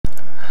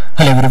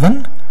Hello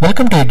everyone,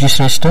 welcome to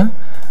Edu-Sreshta.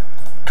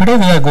 Today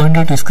we are going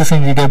to discuss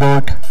in detail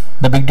about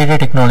the big data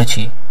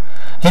technology.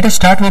 Let us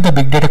start with the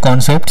big data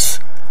concepts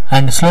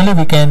and slowly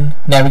we can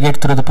navigate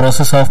through the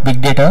process of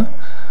big data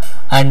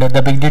and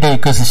the big data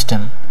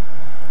ecosystem.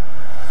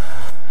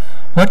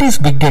 What is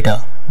big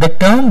data? The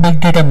term big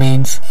data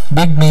means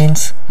big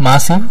means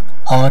massive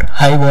or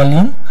high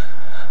volume.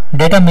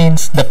 Data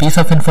means the piece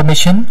of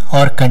information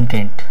or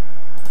content.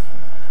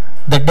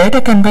 The data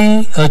can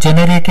be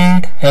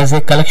generated as a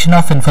collection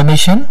of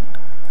information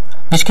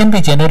which can be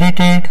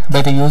generated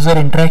by the user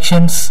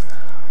interactions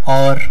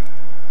or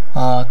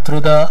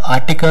through the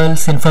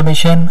articles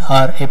information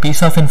or a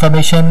piece of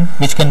information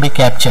which can be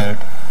captured.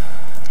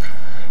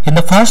 In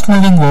the fast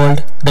moving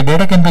world, the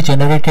data can be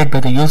generated by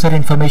the user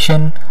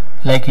information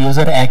like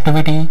user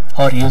activity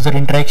or user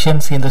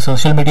interactions in the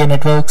social media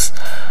networks,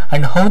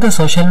 and how the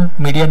social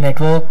media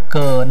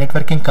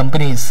networking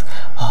companies,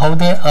 how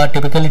they are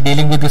typically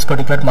dealing with this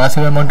particular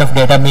massive amount of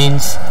data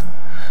means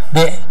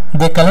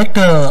they collect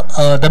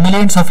the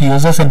millions of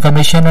users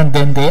information, and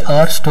then they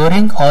are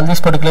storing all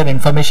this particular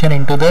information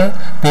into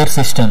their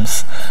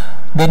systems.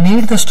 They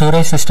need the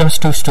storage systems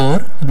to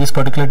store this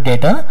particular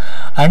data,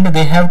 and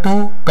they have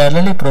to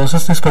parallelly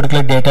process this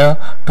particular data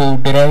to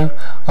derive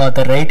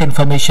the right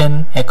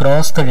information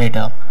across the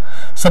data.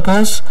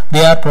 Suppose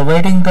they are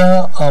providing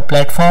the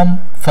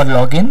platform for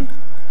login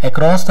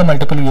across the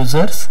multiple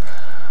users,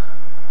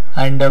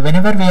 and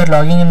whenever we are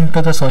logging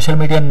into the social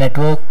media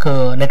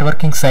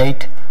networking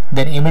site,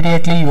 then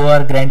immediately you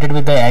are granted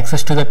with the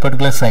access to that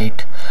particular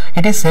site.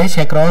 It is searched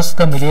across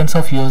the millions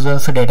of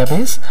users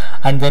database,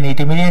 and then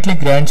it immediately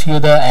grants you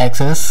the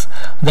access.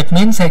 That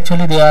means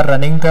actually they are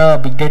running the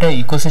big data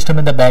ecosystem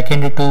in the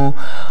backend to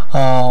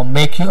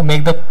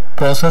make the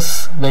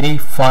process very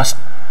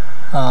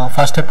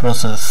faster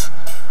process.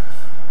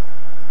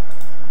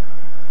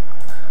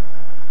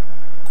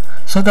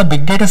 So the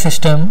big data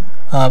system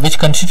which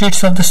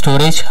constitutes of the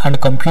storage and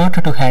compute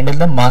to handle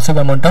the massive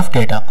amount of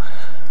data.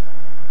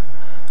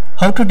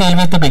 How to deal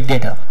with the big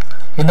data?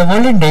 In the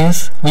olden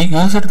days, we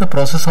used the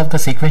process of the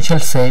sequential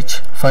search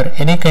for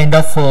any kind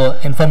of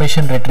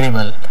information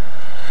retrieval.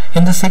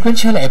 In the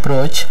sequential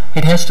approach,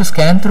 it has to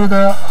scan through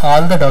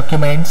all the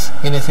documents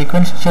in a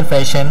sequential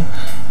fashion.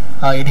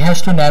 It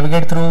has to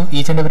navigate through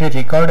each and every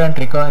record and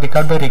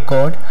record by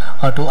record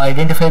to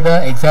identify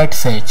the exact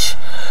search.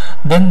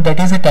 Then that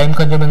is a time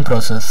consuming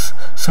process.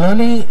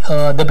 Slowly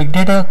the big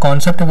data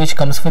concept which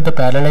comes with the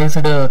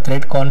parallelized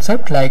thread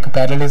concept like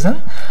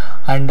parallelism,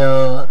 and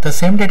the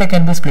same data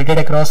can be splitted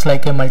across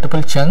like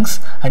multiple chunks,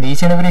 and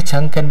each and every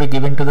chunk can be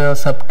given to the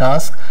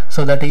subtask,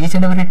 so that each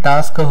and every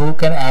task who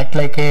can act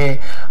like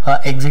a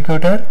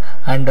executor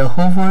and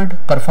who would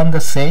perform the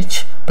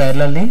search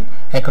parallelly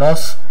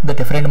across the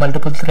different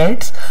multiple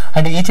threads,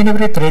 and each and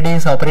every thread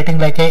is operating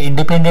like a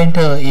independent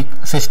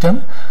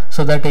system,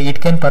 so that it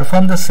can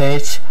perform the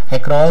search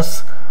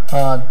across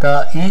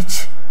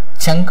each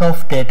chunk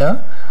of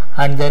data,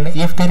 and then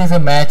if there is a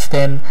match,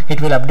 then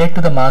it will update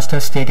to the master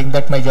stating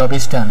that my job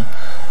is done.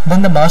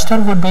 Then the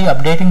master would be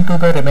updating to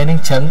the remaining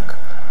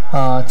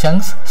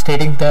chunks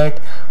stating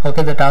that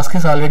okay, the task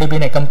is already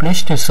been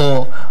accomplished,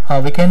 so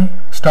we can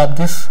stop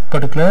this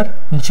particular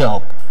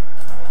job.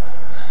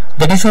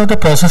 That is how the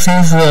process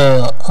is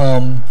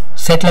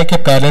set like a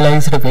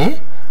parallelized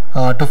way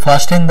to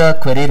fasten the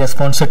query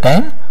response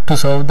time to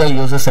serve the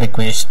user's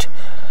request.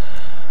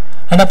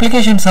 And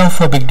applications of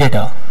big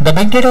data. The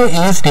big data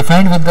is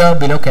defined with the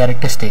below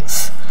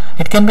characteristics.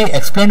 It can be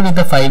explained with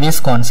the 5 E's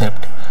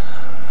concept.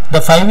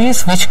 The 5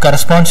 E's which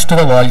corresponds to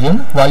the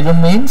volume.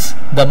 Volume means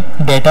the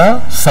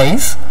data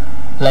size,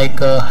 like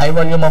high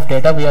volume of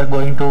data we are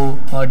going to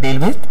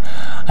deal with,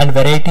 and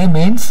variety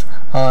means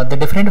the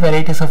different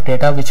varieties of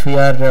data which we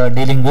are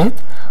dealing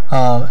with.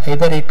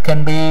 Either it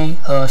can be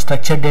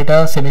structured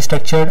data,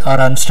 semi-structured or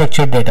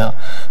unstructured data.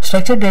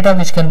 Structured data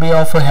which can be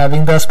of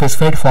having the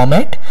specified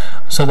format,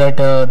 so that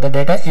the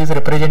data is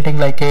representing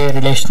like a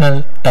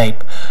relational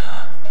type.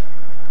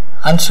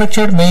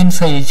 Unstructured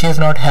means it is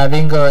not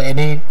having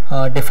any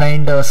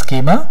defined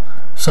schema,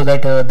 so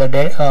that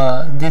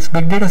these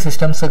big data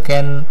systems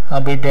can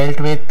be dealt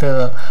with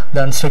the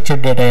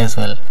unstructured data as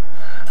well.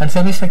 And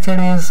semi-structured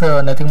is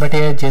nothing but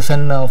a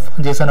JSON or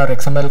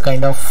XML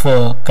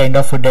kind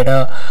of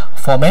data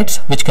formats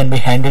which can be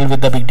handled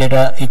with the big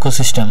data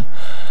ecosystem.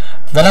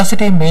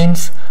 Velocity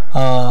means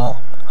how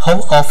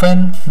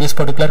often this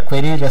particular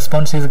query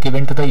response is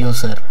given to the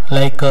user,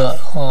 like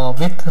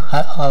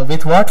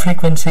with what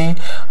frequency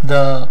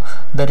the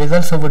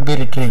results would be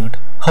retrieved,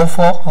 how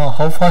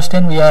fast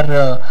and we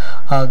are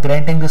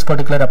granting this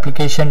particular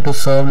application to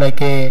serve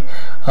like a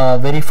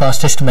very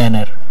fastest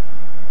manner.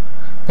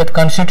 That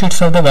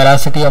constitutes of the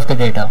velocity of the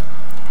data.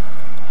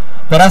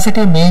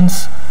 Veracity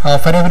means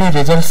for every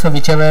results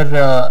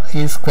whichever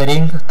is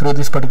querying through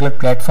this particular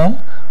platform,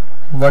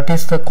 what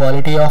is the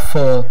quality of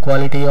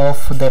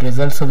the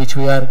results which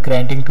we are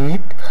granting to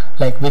it,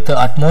 like with the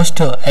utmost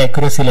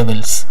accuracy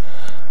levels.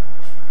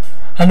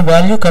 And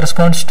value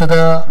corresponds to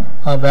the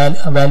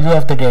value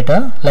of the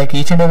data, like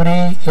each and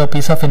every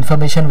piece of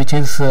information which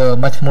is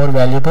much more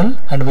valuable,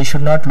 and we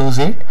should not lose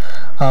it.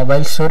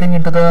 While storing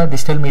into the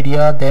digital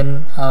media,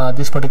 then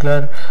this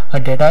particular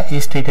data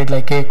is treated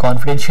like a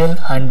confidential,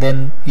 and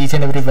then each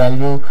and every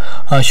value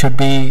should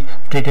be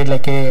treated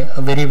like a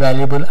very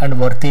valuable and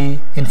worthy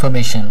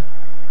information.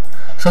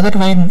 So that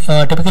we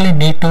typically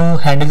need to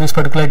handle this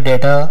particular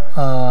data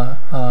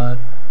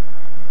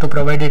to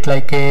provide it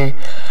like a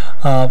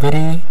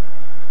very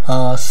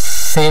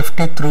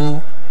safety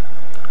through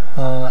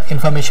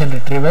information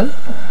retrieval,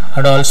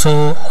 and also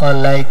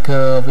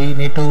we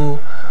need to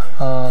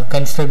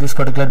consider this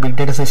particular big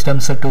data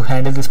systems to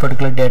handle this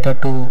particular data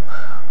to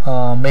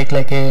make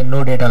like a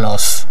no data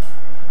loss.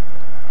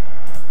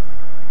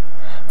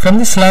 From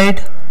this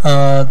slide,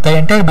 the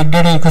entire big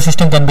data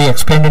ecosystem can be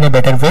explained in a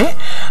better way,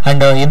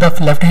 and in the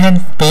left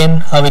hand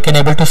pane we can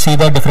able to see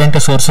the different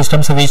source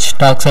systems which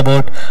talks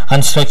about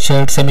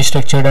unstructured,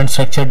 semi-structured and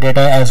structured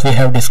data, as we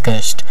have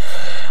discussed.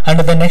 And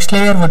the next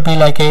layer would be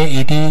like a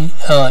ET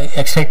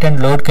extract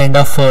and load kind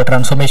of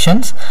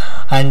transformations,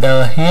 and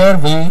here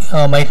we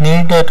might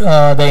need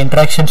the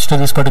interactions to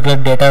this particular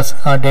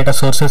data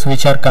sources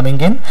which are coming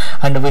in,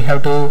 and we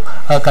have to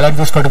collect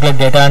this particular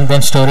data and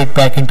then store it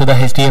back into the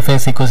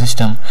HDFS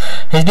ecosystem.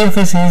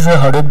 HDFS is a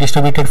Hadoop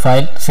distributed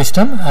file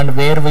system, and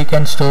where we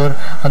can store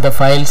the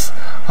files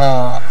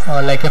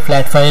like a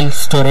flat file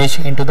storage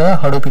into the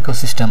Hadoop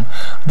ecosystem.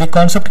 The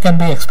concept can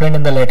be explained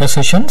in the later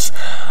sessions,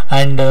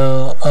 and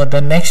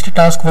the next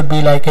task would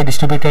be like a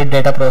distributed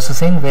data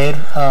processing, where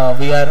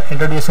we are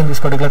introducing this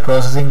particular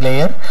processing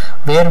layer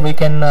where we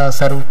can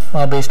serve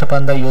based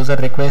upon the user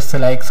requests.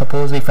 Like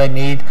suppose if I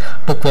need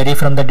to query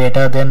from the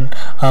data, then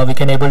we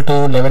can able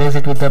to leverage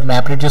it with the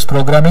MapReduce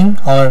programming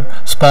or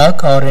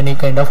Spark or any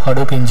kind of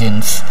Hadoop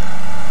engines.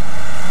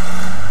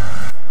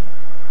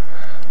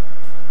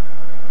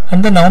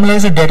 And the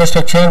normalized data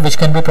structure which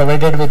can be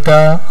provided with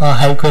the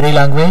Hive query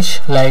language,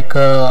 like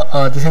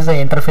this is the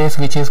interface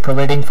which is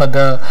providing for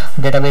the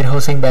data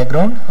warehousing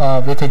background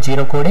with a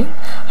zero coding,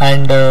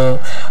 and the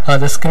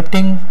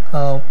scripting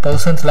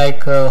persons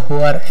like who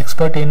are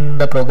expert in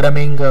the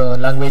programming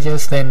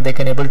languages, then they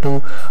can able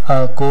to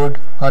code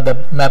the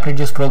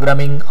MapReduce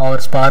programming or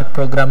Spark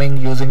programming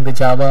using the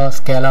Java,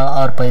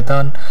 Scala or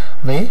Python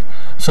way,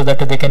 so that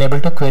they can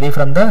able to query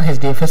from the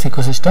HDFS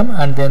ecosystem,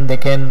 and then they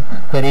can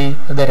query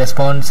the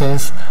responses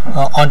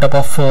on top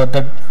of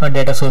the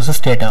data sources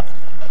data.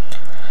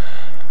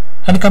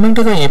 And coming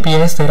to the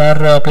APIs, there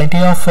are plenty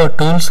of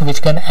tools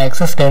which can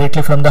access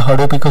directly from the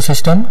Hadoop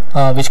ecosystem,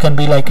 which can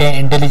be like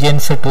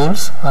intelligence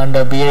tools and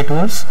BI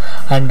tools,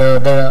 and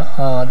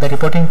the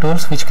reporting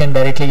tools which can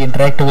directly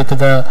interact with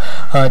the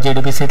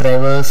JDBC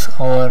drivers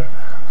or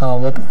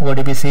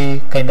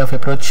ODBC kind of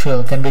approach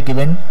can be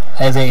given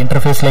as a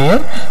interface layer,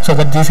 so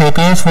that these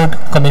APIs would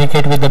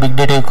communicate with the big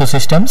data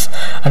ecosystems,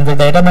 and the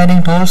data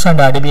mining tools and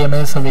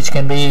RDBMS which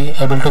can be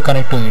able to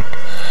connect to it.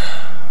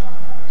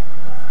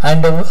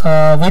 And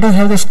we do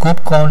have the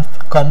scoop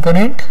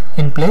component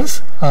in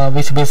place,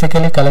 which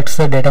basically collects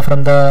the data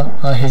from the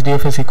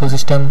HDFS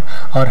ecosystem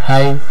or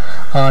Hive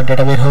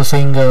data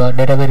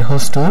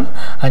warehouse tool,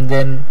 and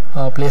then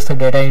place the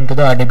data into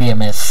the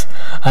RDBMS.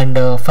 And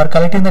for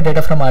collecting the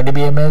data from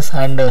RDBMS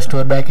and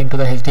store back into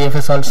the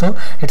HDFS also,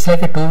 it's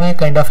like a two-way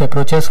kind of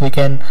approaches. We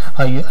can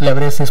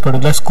leverage this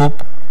particular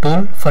scoop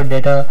tool for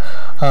data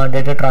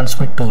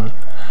transmit tool.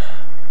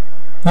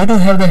 We do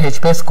have the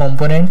HBase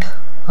component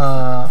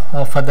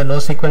for the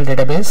NoSQL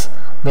database,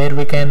 where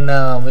we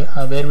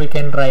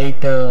can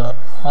write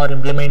or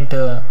implement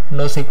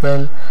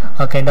NoSQL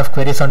kind of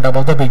queries on top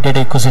of the big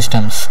data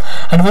ecosystems.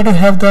 And we do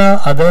have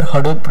the other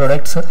Hadoop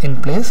products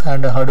in place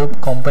and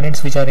Hadoop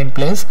components which are in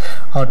place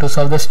to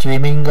solve the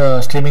streaming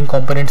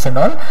components and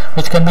all,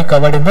 which can be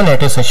covered in the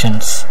later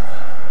sessions.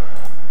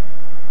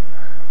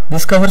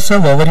 This covers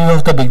an overview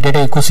of the big data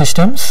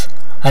ecosystems,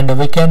 and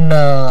we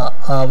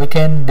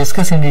can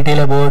discuss in detail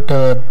about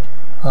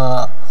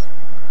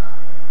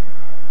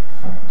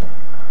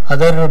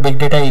other big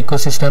data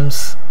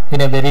ecosystems in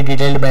a very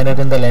detailed manner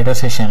in the later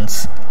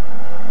sessions.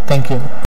 Thank you.